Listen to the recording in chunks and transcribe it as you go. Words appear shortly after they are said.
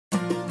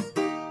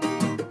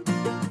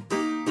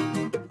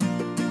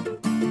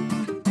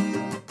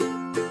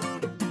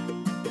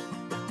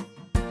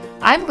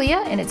I'm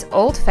Leah, and it's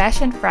Old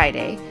Fashioned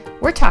Friday.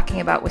 We're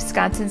talking about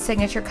Wisconsin's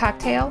signature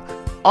cocktail,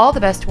 all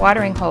the best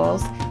watering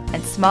holes,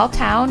 and small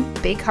town,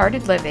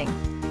 big-hearted living.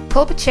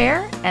 Pull up a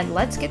chair and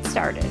let's get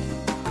started.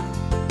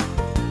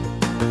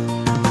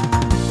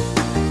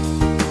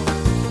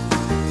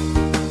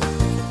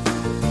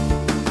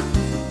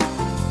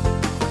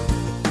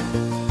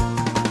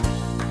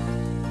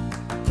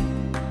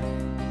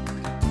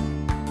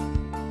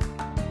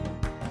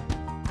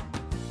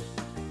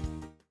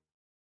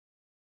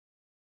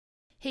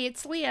 Hey,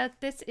 it's Leah.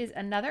 This is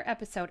another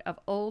episode of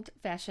Old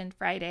Fashioned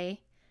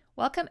Friday.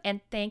 Welcome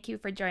and thank you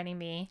for joining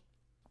me.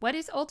 What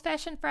is Old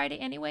Fashioned Friday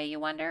anyway, you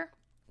wonder?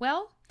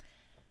 Well,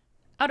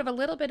 out of a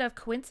little bit of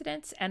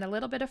coincidence and a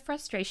little bit of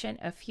frustration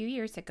a few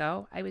years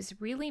ago, I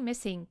was really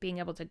missing being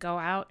able to go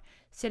out,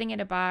 sitting in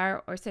a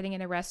bar or sitting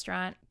in a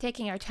restaurant,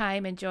 taking our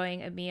time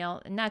enjoying a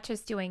meal, and not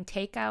just doing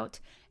takeout,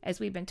 as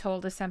we've been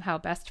told is somehow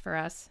best for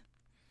us.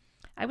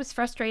 I was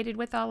frustrated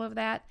with all of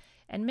that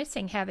and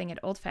missing having it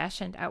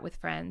old-fashioned out with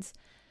friends.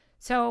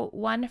 So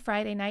one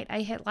Friday night,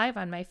 I hit live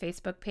on my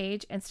Facebook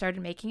page and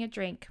started making a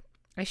drink.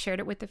 I shared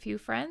it with a few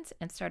friends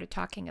and started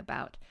talking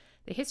about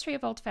the history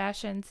of old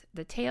fashions,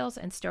 the tales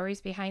and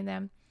stories behind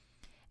them,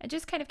 and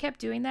just kind of kept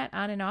doing that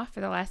on and off for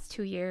the last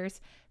 2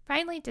 years.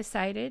 Finally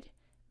decided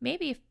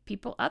maybe if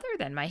people other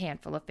than my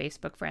handful of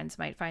Facebook friends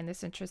might find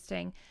this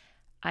interesting.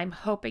 I'm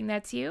hoping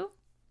that's you.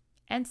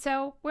 And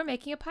so we're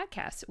making a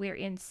podcast. We're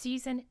in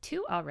season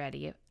 2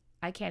 already.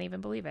 I can't even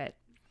believe it.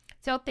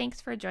 So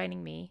thanks for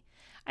joining me.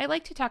 I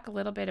like to talk a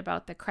little bit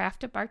about the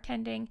craft of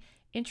bartending,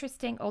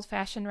 interesting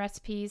old-fashioned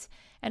recipes,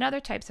 and other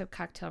types of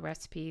cocktail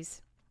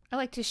recipes. I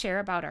like to share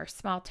about our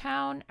small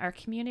town, our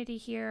community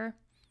here,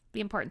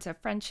 the importance of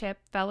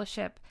friendship,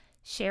 fellowship,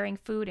 sharing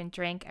food and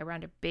drink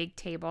around a big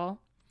table,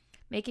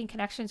 making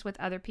connections with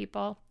other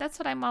people. That's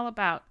what I'm all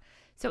about.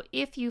 So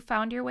if you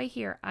found your way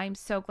here, I'm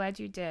so glad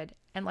you did.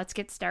 And let's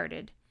get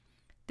started.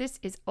 This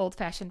is Old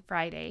Fashioned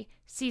Friday,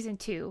 Season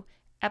 2,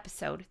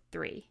 Episode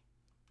 3.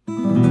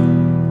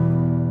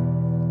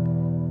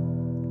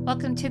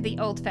 Welcome to the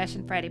Old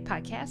Fashioned Friday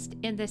podcast.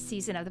 In this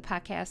season of the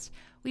podcast,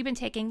 we've been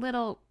taking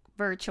little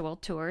virtual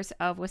tours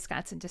of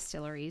Wisconsin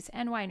distilleries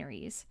and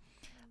wineries.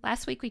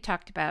 Last week, we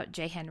talked about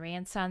J. Henry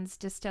 & Sons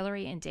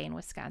Distillery in Dane,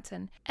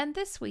 Wisconsin. And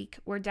this week,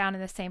 we're down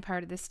in the same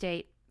part of the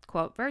state,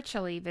 quote,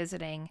 virtually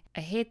visiting,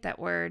 I hate that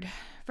word,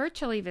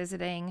 virtually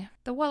visiting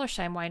the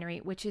Wallersheim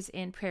Winery, which is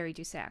in Prairie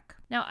du Sac.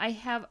 Now, I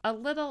have a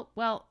little,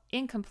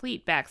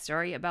 incomplete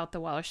backstory about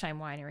the Wallersheim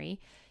Winery.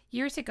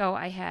 Years ago,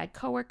 I had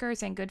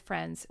coworkers and good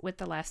friends with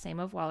the last name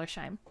of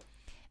Wallersheim.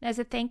 And as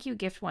a thank you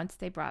gift once,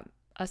 they brought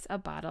us a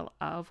bottle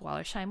of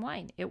Wallersheim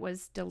wine. It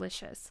was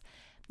delicious.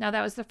 Now,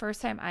 that was the first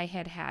time I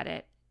had had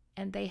it,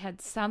 and they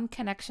had some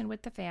connection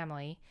with the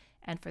family,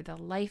 and for the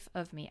life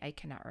of me, I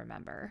cannot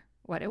remember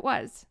what it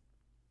was.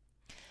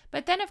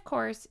 But then, of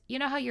course, you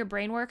know how your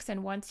brain works,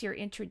 and once you're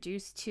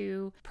introduced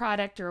to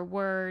product or a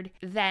word,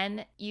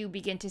 then you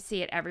begin to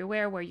see it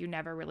everywhere where you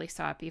never really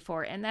saw it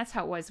before. And that's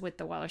how it was with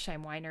the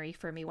Wallersheim Winery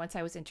for me. Once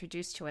I was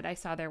introduced to it, I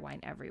saw their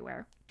wine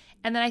everywhere.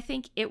 And then I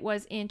think it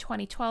was in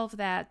 2012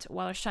 that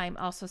Wallersheim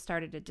also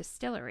started a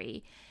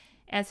distillery.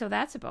 And so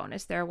that's a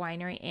bonus. They're a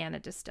winery and a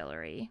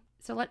distillery.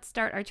 So let's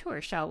start our tour,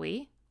 shall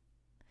we?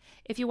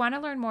 If you want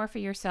to learn more for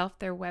yourself,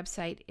 their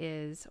website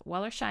is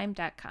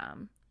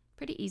wallersheim.com.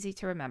 Pretty easy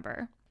to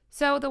remember.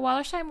 So the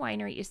Wallersheim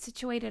Winery is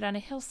situated on a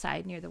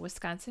hillside near the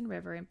Wisconsin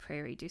River in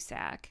Prairie du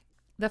Sac.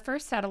 The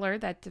first settler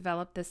that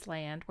developed this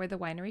land where the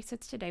winery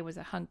sits today was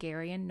a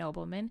Hungarian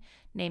nobleman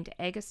named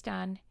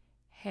Ágoston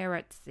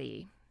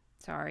Heréczy.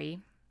 Sorry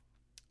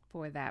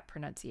for that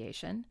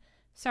pronunciation.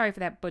 Sorry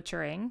for that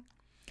butchering.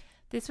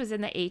 This was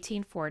in the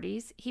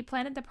 1840s. He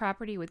planted the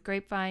property with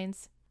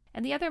grapevines,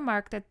 and the other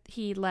mark that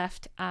he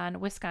left on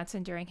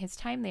Wisconsin during his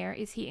time there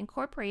is he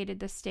incorporated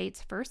the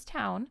state's first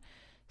town,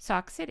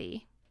 Sauk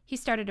City. He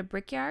started a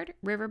brickyard,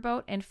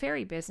 riverboat, and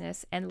ferry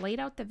business and laid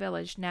out the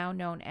village now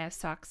known as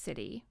Sauk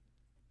City.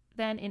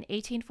 Then in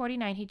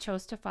 1849, he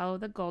chose to follow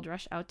the gold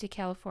rush out to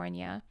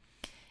California,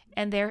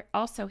 and there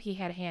also he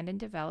had a hand in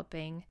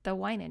developing the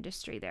wine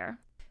industry there.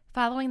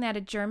 Following that,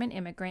 a German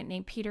immigrant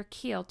named Peter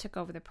Kiel took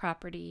over the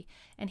property,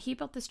 and he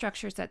built the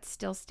structures that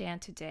still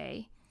stand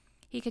today.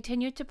 He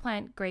continued to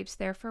plant grapes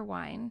there for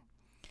wine.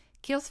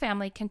 Kiel's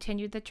family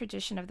continued the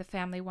tradition of the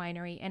family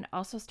winery and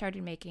also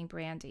started making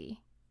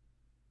brandy.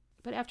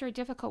 But after a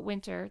difficult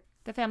winter,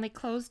 the family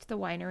closed the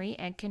winery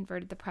and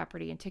converted the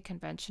property into a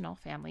conventional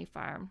family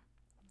farm.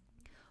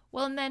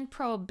 Well, and then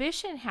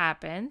Prohibition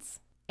happens,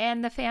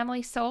 and the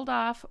family sold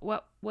off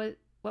what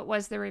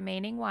was the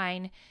remaining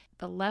wine.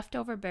 The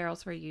leftover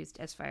barrels were used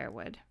as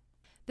firewood.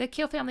 The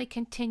Kiel family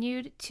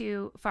continued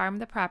to farm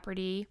the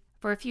property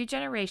for a few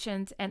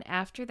generations, and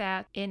after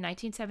that, in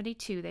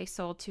 1972, they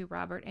sold to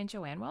Robert and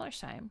Joanne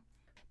Wallersheim.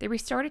 They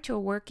restored it to a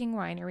working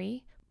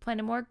winery,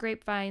 planted more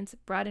grapevines,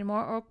 brought in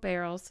more oak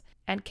barrels,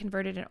 and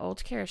converted an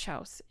old carriage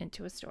house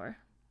into a store.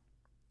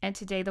 And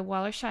today the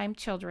Wallersheim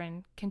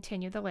children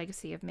continue the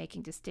legacy of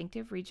making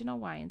distinctive regional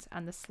wines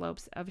on the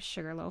slopes of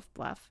Sugarloaf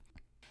Bluff.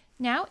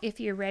 Now, if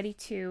you're ready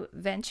to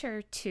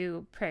venture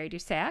to Prairie du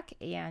Sac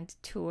and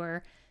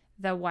tour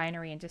the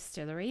winery and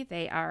distillery,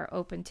 they are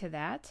open to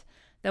that.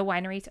 The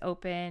winery's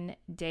open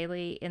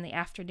daily in the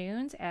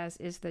afternoons, as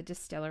is the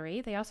distillery.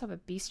 They also have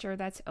a bistro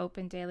that's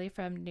open daily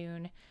from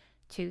noon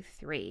to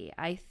 3.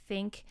 I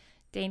think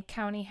Dane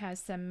County has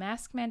some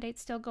mask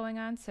mandates still going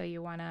on, so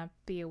you want to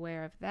be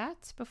aware of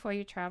that before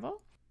you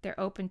travel. They're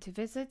open to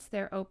visits.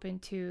 They're open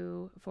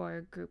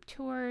for group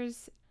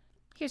tours.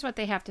 Here's what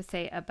they have to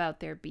say about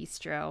their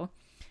bistro.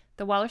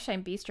 The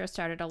Wallersheim Bistro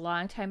started a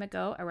long time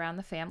ago around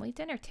the family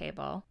dinner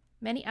table.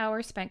 Many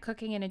hours spent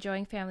cooking and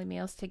enjoying family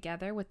meals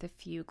together with a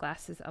few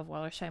glasses of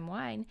Wallersheim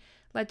wine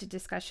led to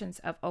discussions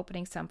of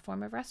opening some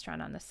form of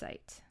restaurant on the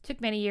site. It took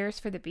many years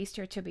for the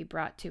bistro to be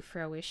brought to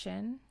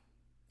fruition.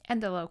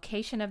 And the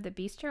location of the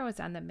bistro is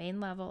on the main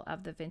level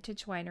of the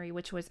vintage winery,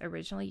 which was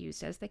originally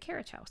used as the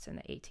carriage house in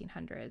the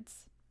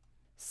 1800s.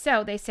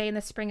 So they say in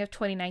the spring of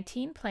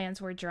 2019,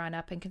 plans were drawn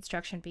up and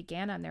construction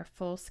began on their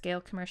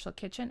full-scale commercial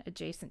kitchen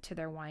adjacent to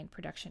their wine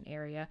production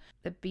area.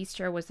 The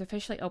bistro was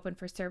officially open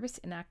for service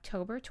in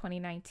October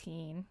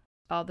 2019.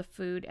 All the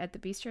food at the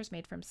bistro is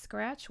made from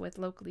scratch with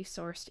locally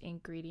sourced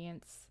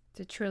ingredients.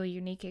 It's a truly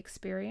unique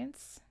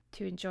experience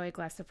to enjoy a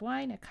glass of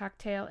wine, a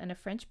cocktail, and a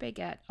French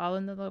baguette, all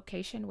in the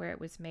location where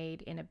it was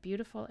made in a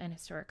beautiful and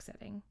historic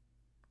setting.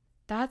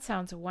 That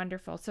sounds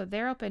wonderful. So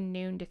they're open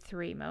noon to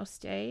 3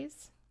 most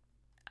days.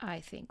 I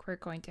think we're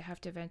going to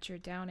have to venture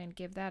down and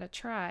give that a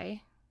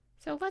try.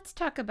 So let's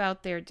talk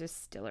about their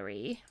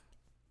distillery.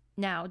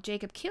 Now,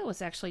 Jacob Keel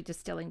was actually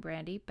distilling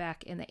brandy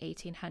back in the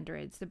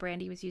 1800s. The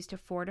brandy was used to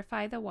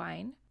fortify the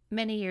wine.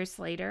 Many years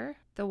later,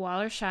 the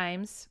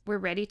Wallersheims were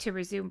ready to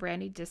resume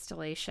brandy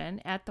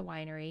distillation at the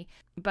winery,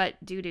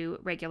 but due to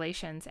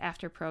regulations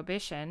after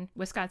Prohibition,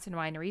 Wisconsin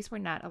wineries were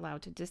not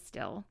allowed to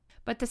distill.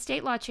 But the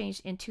state law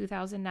changed in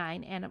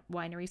 2009 and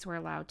wineries were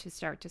allowed to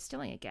start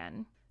distilling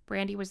again.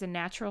 Brandy was a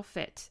natural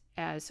fit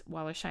as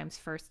Wallersheim's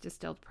first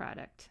distilled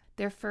product.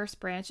 Their first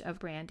branch of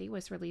brandy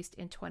was released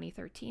in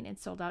 2013 and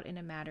sold out in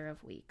a matter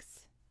of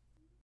weeks.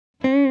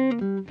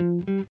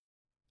 If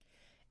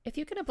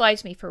you can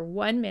oblige me for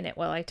 1 minute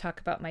while I talk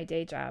about my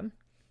day job.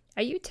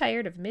 Are you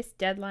tired of missed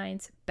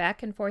deadlines,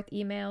 back and forth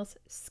emails,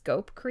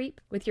 scope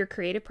creep with your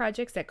creative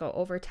projects that go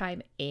over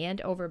time and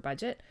over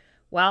budget?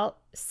 Well,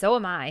 so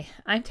am I.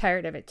 I'm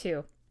tired of it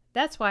too.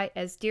 That's why,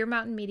 as Deer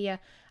Mountain Media,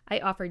 I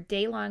offer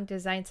day-long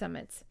design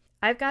summits.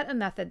 I've got a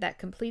method that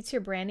completes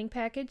your branding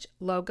package,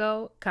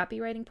 logo,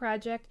 copywriting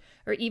project,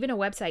 or even a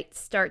website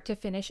start to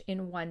finish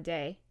in 1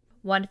 day.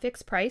 One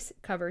fixed price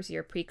covers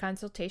your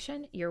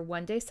pre-consultation, your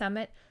 1-day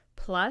summit,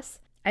 plus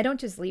I don't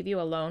just leave you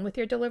alone with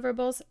your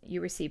deliverables. You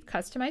receive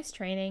customized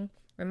training,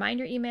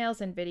 reminder emails,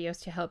 and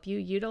videos to help you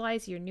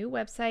utilize your new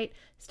website,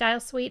 style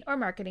suite, or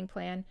marketing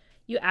plan.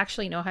 You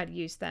actually know how to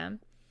use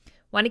them.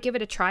 Want to give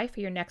it a try for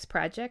your next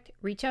project?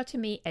 Reach out to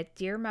me at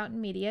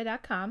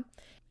deermountainmedia.com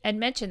and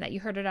mention that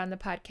you heard it on the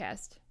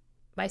podcast.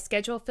 My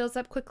schedule fills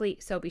up quickly,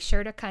 so be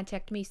sure to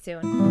contact me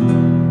soon.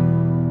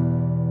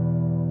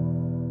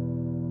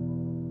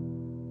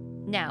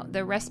 Now,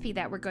 the recipe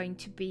that we're going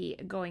to be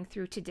going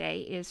through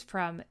today is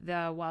from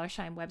the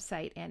Wallersheim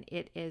website, and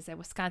it is a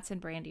Wisconsin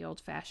brandy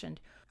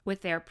old-fashioned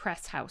with their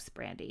press house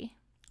brandy.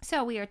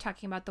 So we are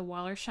talking about the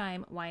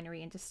Wallersheim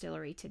Winery and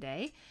Distillery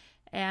today,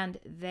 and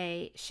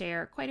they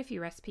share quite a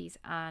few recipes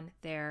on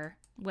their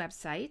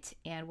website,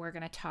 and we're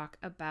going to talk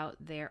about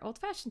their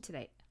old-fashioned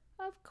today.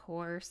 Of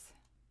course.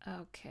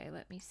 Okay,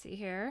 let me see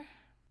here.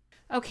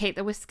 Okay,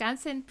 the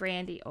Wisconsin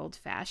brandy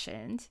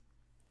old-fashioned.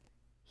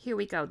 Here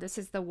we go. This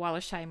is the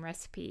Wallersheim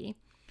recipe.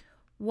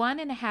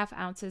 1.5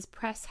 ounces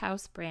press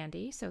house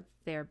brandy, so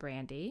their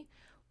brandy.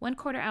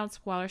 1/4 ounce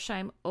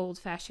Wallersheim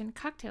old-fashioned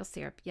cocktail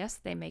syrup. Yes,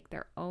 they make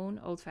their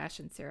own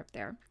old-fashioned syrup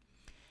there.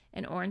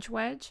 An orange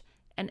wedge,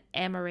 an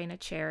Amarena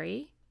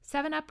cherry,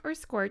 7-Up or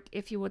Squirt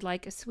if you would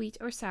like a sweet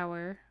or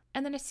sour,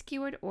 and then a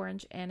skewered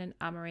orange and an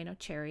Amarena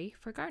cherry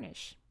for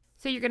garnish.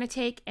 So you're going to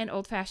take an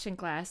old-fashioned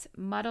glass,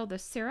 muddle the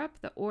syrup,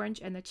 the orange,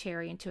 and the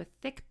cherry into a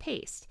thick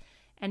paste,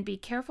 and be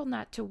careful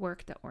not to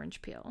work the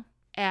orange peel.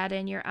 Add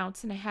in your 1.5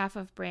 ounces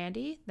of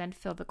brandy, then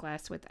fill the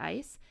glass with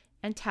ice,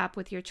 and top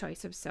with your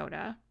choice of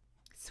soda,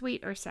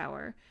 sweet or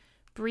sour.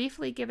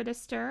 Briefly give it a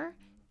stir,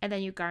 and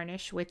then you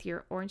garnish with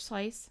your orange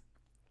slice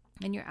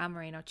and your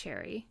Amarena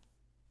cherry.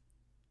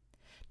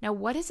 Now,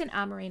 what is an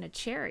Amarena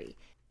cherry?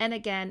 And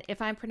again,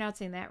 if I'm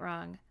pronouncing that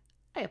wrong,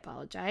 I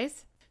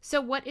apologize. So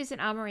what is an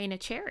Amarena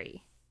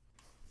cherry?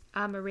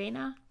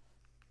 Amarena?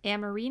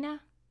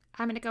 Amarena?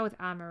 I'm going to go with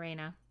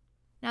Amarena.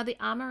 Now, the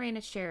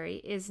Amarena cherry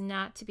is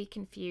not to be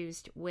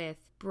confused with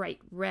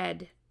bright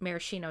red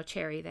maraschino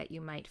cherry that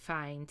you might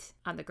find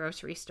on the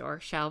grocery store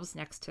shelves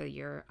next to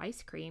your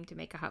ice cream to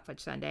make a hot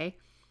fudge sundae.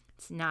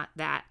 It's not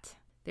that.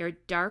 They're a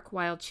dark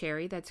wild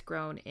cherry that's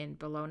grown in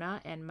Bologna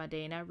and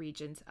Modena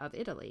regions of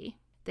Italy.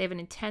 They have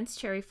an intense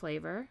cherry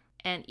flavor,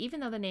 and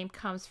even though the name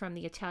comes from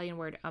the Italian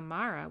word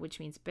amara, which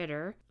means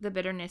bitter, the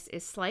bitterness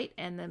is slight,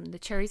 and then the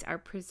cherries are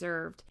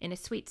preserved in a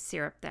sweet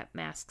syrup that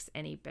masks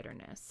any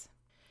bitterness.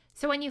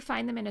 So when you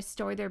find them in a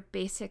store, they're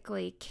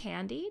basically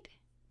candied,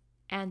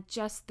 and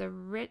just the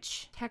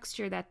rich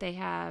texture that they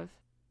have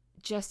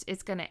just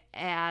is going to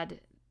add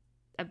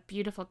a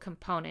beautiful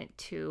component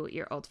to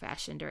your old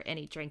fashioned or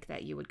any drink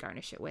that you would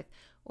garnish it with,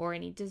 or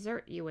any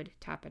dessert you would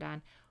top it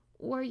on,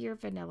 or your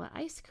vanilla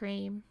ice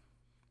cream.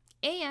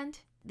 And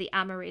the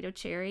amaretto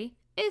cherry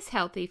is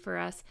healthy for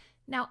us.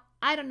 Now,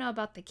 I don't know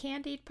about the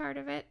candied part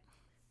of it,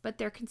 but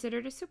they're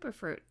considered a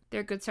superfruit.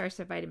 They're a good source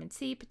of vitamin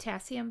C,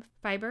 potassium,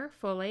 fiber,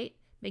 folate,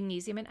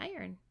 magnesium, and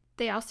iron.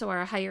 They also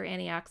are a higher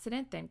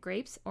antioxidant than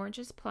grapes,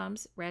 oranges,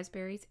 plums,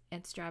 raspberries,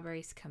 and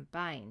strawberries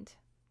combined.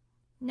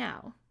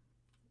 Now,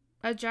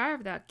 a jar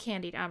of the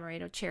candied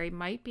amaretto cherry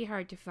might be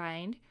hard to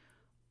find,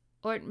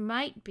 or it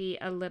might be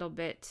a little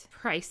bit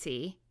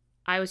pricey.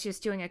 I was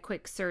just doing a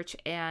quick search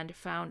and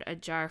found a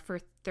jar for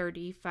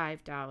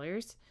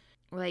 $35,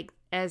 like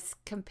as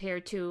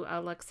compared to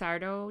a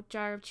Luxardo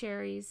jar of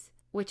cherries,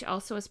 which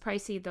also is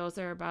pricey. Those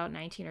are about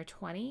 $19 or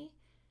 $20,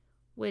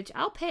 which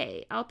I'll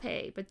pay,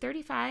 but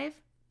 $35,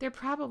 they're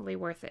probably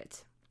worth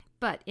it.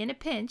 But in a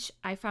pinch,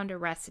 I found a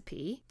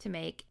recipe to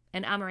make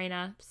an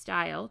Amarena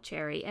style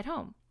cherry at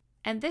home.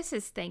 And this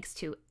is thanks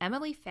to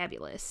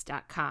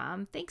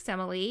EmilyFabulous.com. Thanks,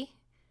 Emily,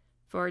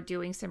 for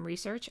doing some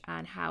research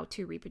on how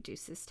to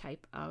reproduce this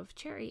type of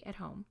cherry at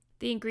home.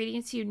 The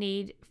ingredients you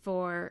need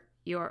for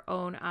your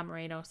own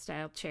Amarena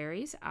style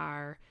cherries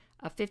are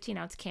a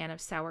 15-ounce can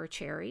of sour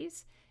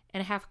cherries and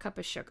a half cup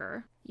of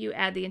sugar. You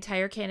add the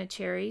entire can of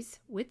cherries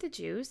with the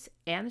juice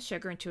and the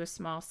sugar into a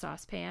small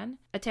saucepan.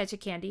 Attach a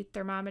candy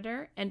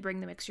thermometer and bring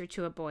the mixture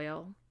to a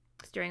boil,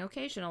 stirring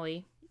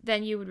occasionally.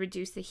 Then you would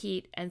reduce the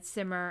heat and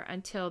simmer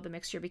until the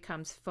mixture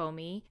becomes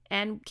foamy,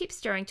 and keep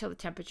stirring till the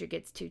temperature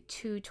gets to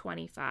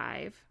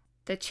 225.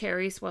 The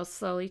cherries will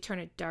slowly turn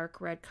a dark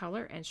red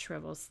color and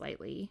shrivel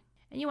slightly.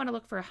 And you want to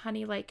look for a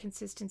honey-like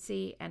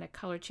consistency and a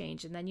color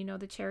change, and then you know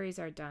the cherries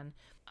are done.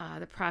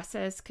 The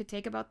process could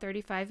take about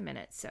 35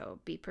 minutes, so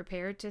be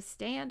prepared to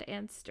stand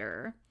and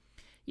stir.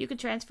 You can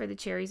transfer the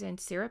cherries and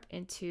syrup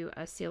into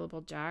a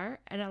sealable jar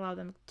and allow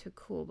them to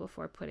cool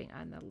before putting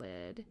on the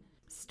lid.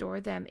 Store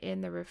them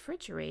in the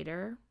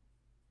refrigerator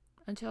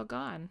until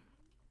gone.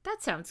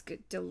 That sounds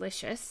good,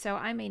 delicious, so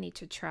I may need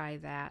to try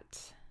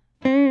that.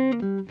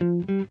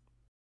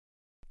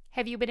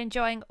 Have you been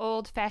enjoying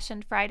Old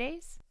Fashioned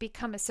Fridays?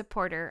 Become a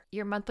supporter.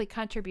 Your monthly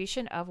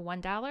contribution of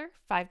 $1,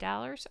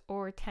 $5,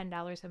 or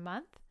 $10 a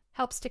month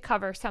helps to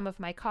cover some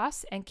of my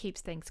costs and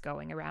keeps things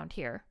going around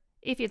here.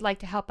 If you'd like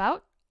to help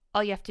out,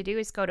 all you have to do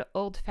is go to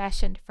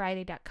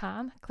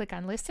oldfashionedfriday.com, click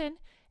on Listen,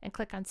 and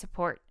click on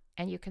Support,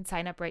 and you can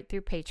sign up right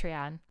through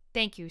Patreon.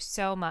 Thank you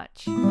so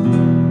much.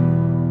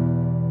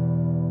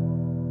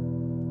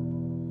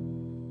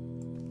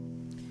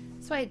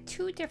 So I had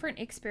 2 different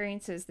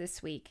experiences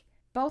this week,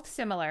 both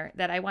similar,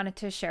 that I wanted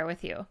to share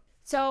with you.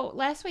 So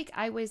last week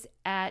I was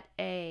at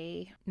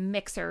a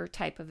mixer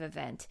type of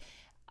event,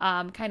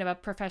 kind of a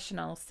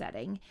professional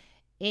setting,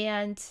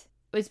 and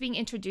was being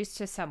introduced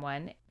to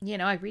someone. You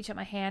know, I reach out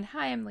my hand,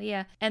 "Hi, I'm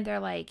Leah," and they're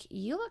like,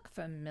 "You look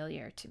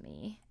familiar to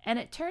me." And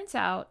it turns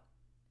out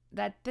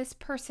that this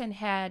person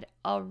had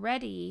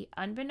already,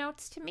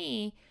 unbeknownst to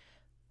me,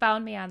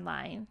 found me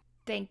online.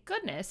 Thank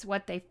goodness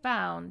what they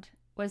found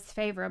was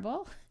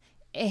favorable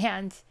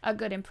and a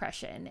good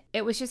impression.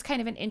 It was just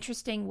kind of an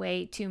interesting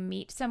way to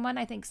meet someone.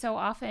 I think so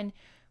often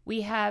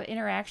we have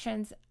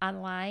interactions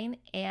online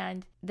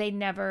and they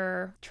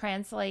never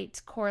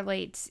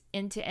correlate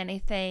into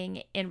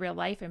anything in real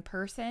life in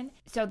person.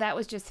 So that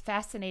was just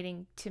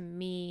fascinating to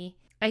me.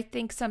 I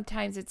think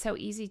sometimes it's so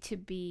easy to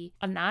be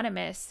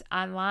anonymous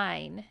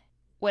online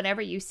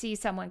whenever you see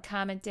someone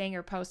commenting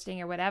or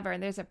posting or whatever,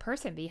 and there's a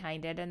person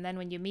behind it. And then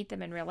when you meet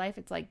them in real life,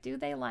 it's like, do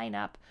they line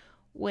up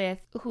with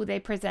who they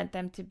present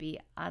them to be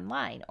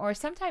online? Or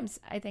sometimes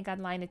I think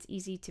online it's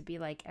easy to be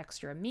like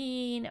extra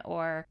mean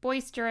or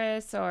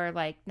boisterous or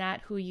like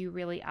not who you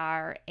really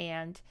are.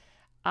 And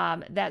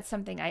that's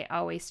something I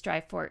always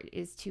strive for,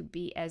 is to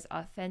be as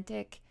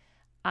authentic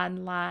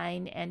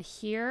online and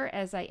here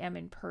as I am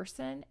in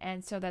person,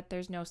 and so that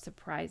there's no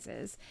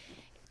surprises.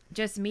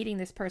 Just meeting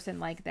this person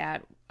like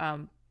that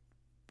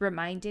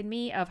reminded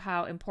me of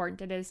how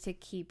important it is to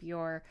keep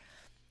your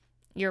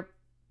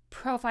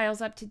profiles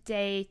up to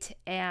date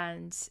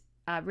and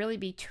really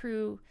be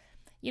true.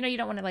 You know, you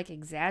don't want to like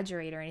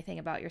exaggerate or anything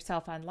about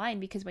yourself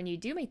online, because when you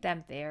do meet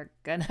them, they're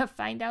gonna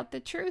find out the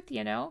truth,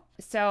 you know?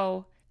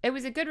 So it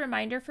was a good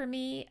reminder for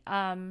me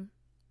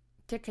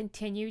to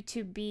continue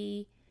to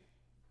be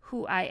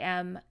who I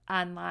am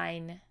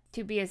online,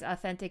 to be as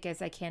authentic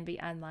as I can be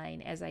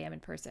online as I am in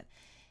person.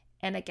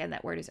 And again,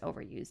 that word is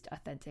overused,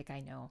 authentic, I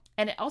know.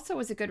 And it also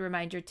was a good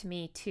reminder to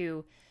me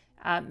to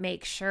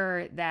make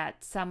sure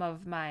that some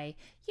of my,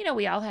 you know,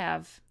 we all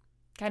have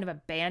kind of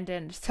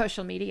abandoned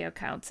social media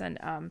accounts. And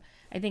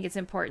I think it's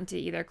important to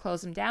either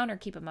close them down or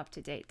keep them up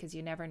to date, because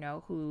you never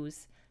know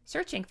who's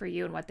searching for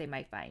you and what they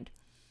might find.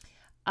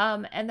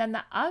 And then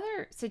the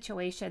other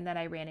situation that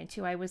I ran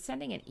into, I was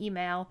sending an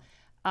email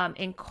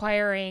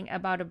inquiring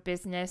about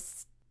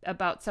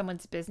about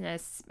someone's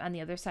business on the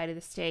other side of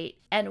the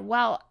state. And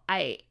while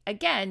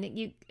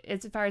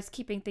as far as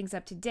keeping things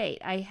up to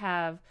date, I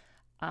have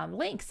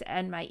links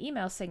and my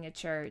email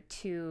signature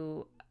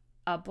to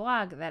a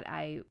blog that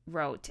I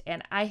wrote,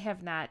 and I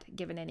have not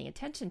given any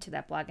attention to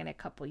that blog in a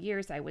couple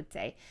years, I would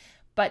say,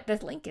 but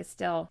the link is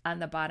still on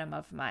the bottom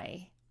of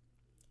my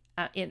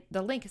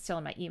the link is still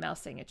in my email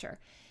signature.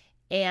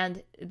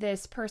 And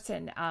this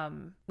person,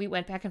 we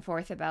went back and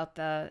forth about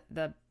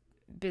the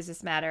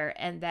business matter,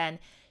 and then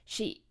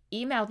she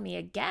emailed me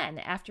again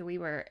after we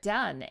were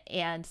done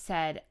and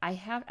said,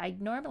 I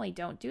normally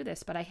don't do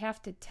this, but I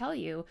have to tell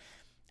you,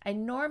 I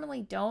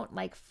normally don't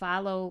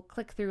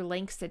click through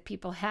links that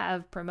people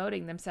have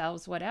promoting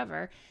themselves,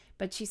 whatever.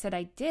 But she said,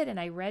 I did, and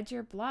I read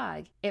your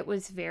blog. It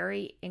was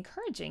very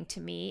encouraging to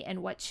me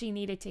and what she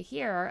needed to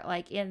hear,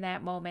 in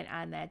that moment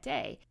on that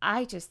day.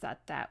 I just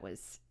thought that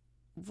was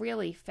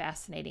really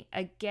fascinating.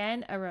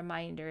 Again, a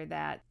reminder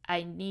that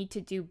I need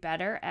to do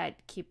better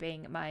at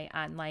keeping my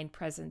online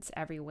presence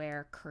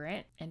everywhere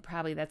current. And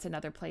probably that's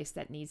another place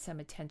that needs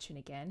some attention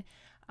again.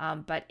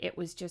 But it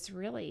was just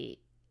really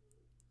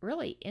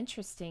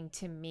interesting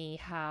to me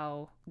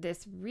how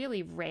this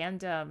really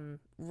random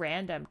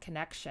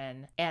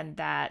connection, and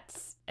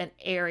that's an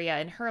area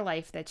in her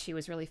life that she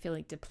was really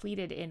feeling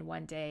depleted in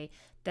one day.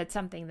 That's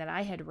something that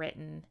I had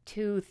written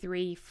 2,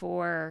 3,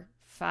 4,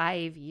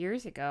 5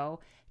 years ago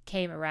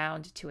came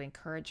around to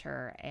encourage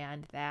her.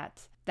 And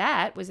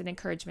that was an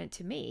encouragement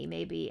to me,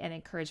 maybe an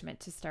encouragement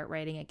to start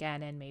writing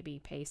again and maybe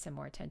pay some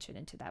more attention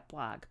into that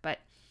blog. But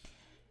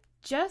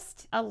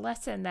just a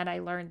lesson that I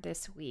learned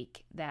this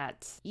week,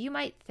 that you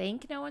might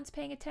think no one's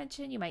paying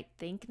attention. You might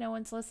think no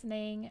one's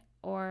listening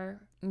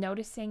or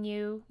noticing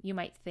you. You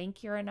might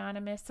think you're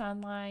anonymous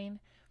online,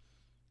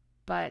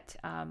 but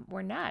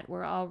we're not.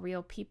 We're all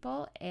real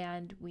people,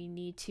 and we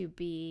need to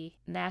be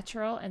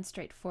natural and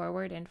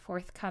straightforward and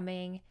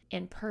forthcoming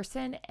in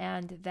person.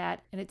 And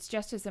it's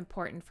just as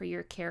important for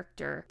your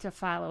character to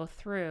follow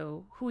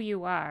through who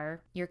you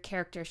are. Your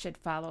character should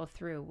follow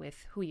through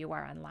with who you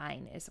are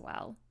online as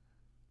well.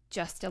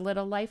 Just a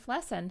little life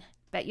lesson.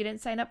 Bet you didn't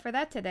sign up for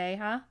that today,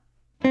 huh?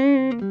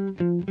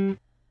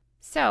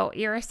 So,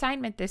 your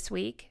assignment this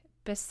week,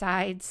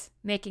 besides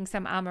making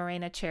some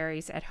Amarena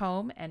cherries at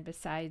home and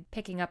besides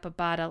picking up a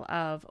bottle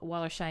of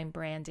Wallersheim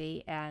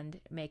Brandy and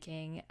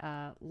making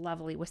a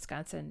lovely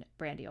Wisconsin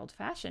Brandy Old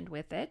Fashioned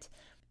with it,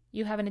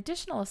 you have an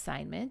additional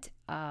assignment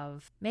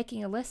of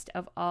making a list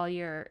of all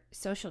your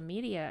social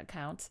media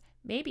accounts,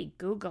 maybe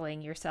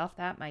Googling yourself.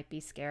 That might be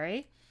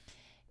scary.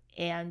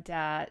 And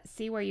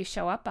see where you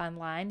show up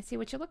online, see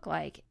what you look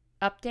like.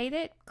 Update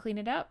it, clean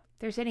it up. If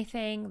there's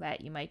anything that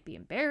you might be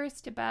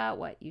embarrassed about,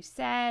 what you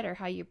said or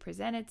how you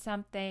presented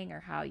something or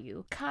how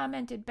you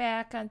commented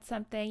back on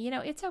something,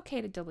 it's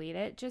okay to delete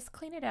it. Just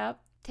clean it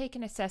up. Take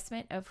an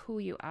assessment of who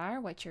you are,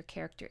 what your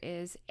character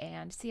is,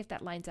 and see if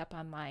that lines up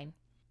online.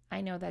 I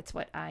know that's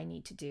what I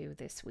need to do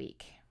this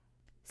week.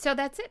 So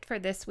that's it for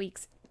this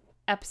week's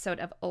episode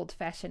of Old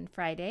Fashioned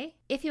Friday.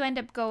 If you end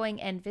up going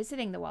and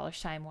visiting the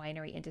Wallersheim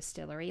Winery and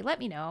Distillery, let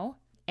me know.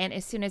 And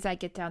as soon as I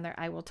get down there,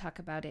 I will talk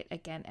about it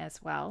again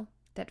as well.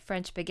 That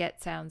French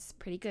baguette sounds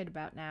pretty good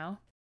about now.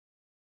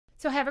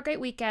 So have a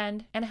great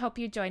weekend, and I hope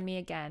you join me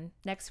again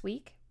next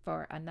week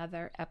for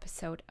another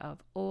episode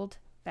of Old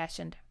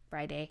Fashioned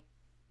Friday.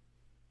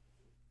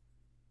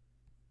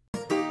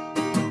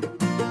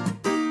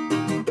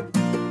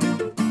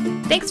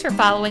 Thanks for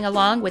following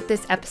along with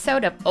this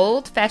episode of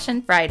Old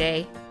Fashioned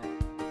Friday.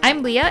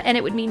 I'm Leah, and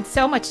it would mean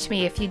so much to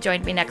me if you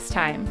joined me next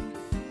time.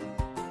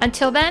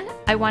 Until then,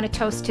 I want to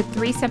toast to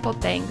 3 simple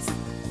things: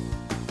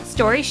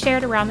 stories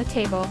shared around the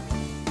table,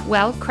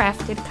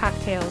 well-crafted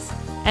cocktails,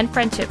 and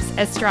friendships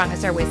as strong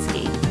as our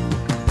whiskey.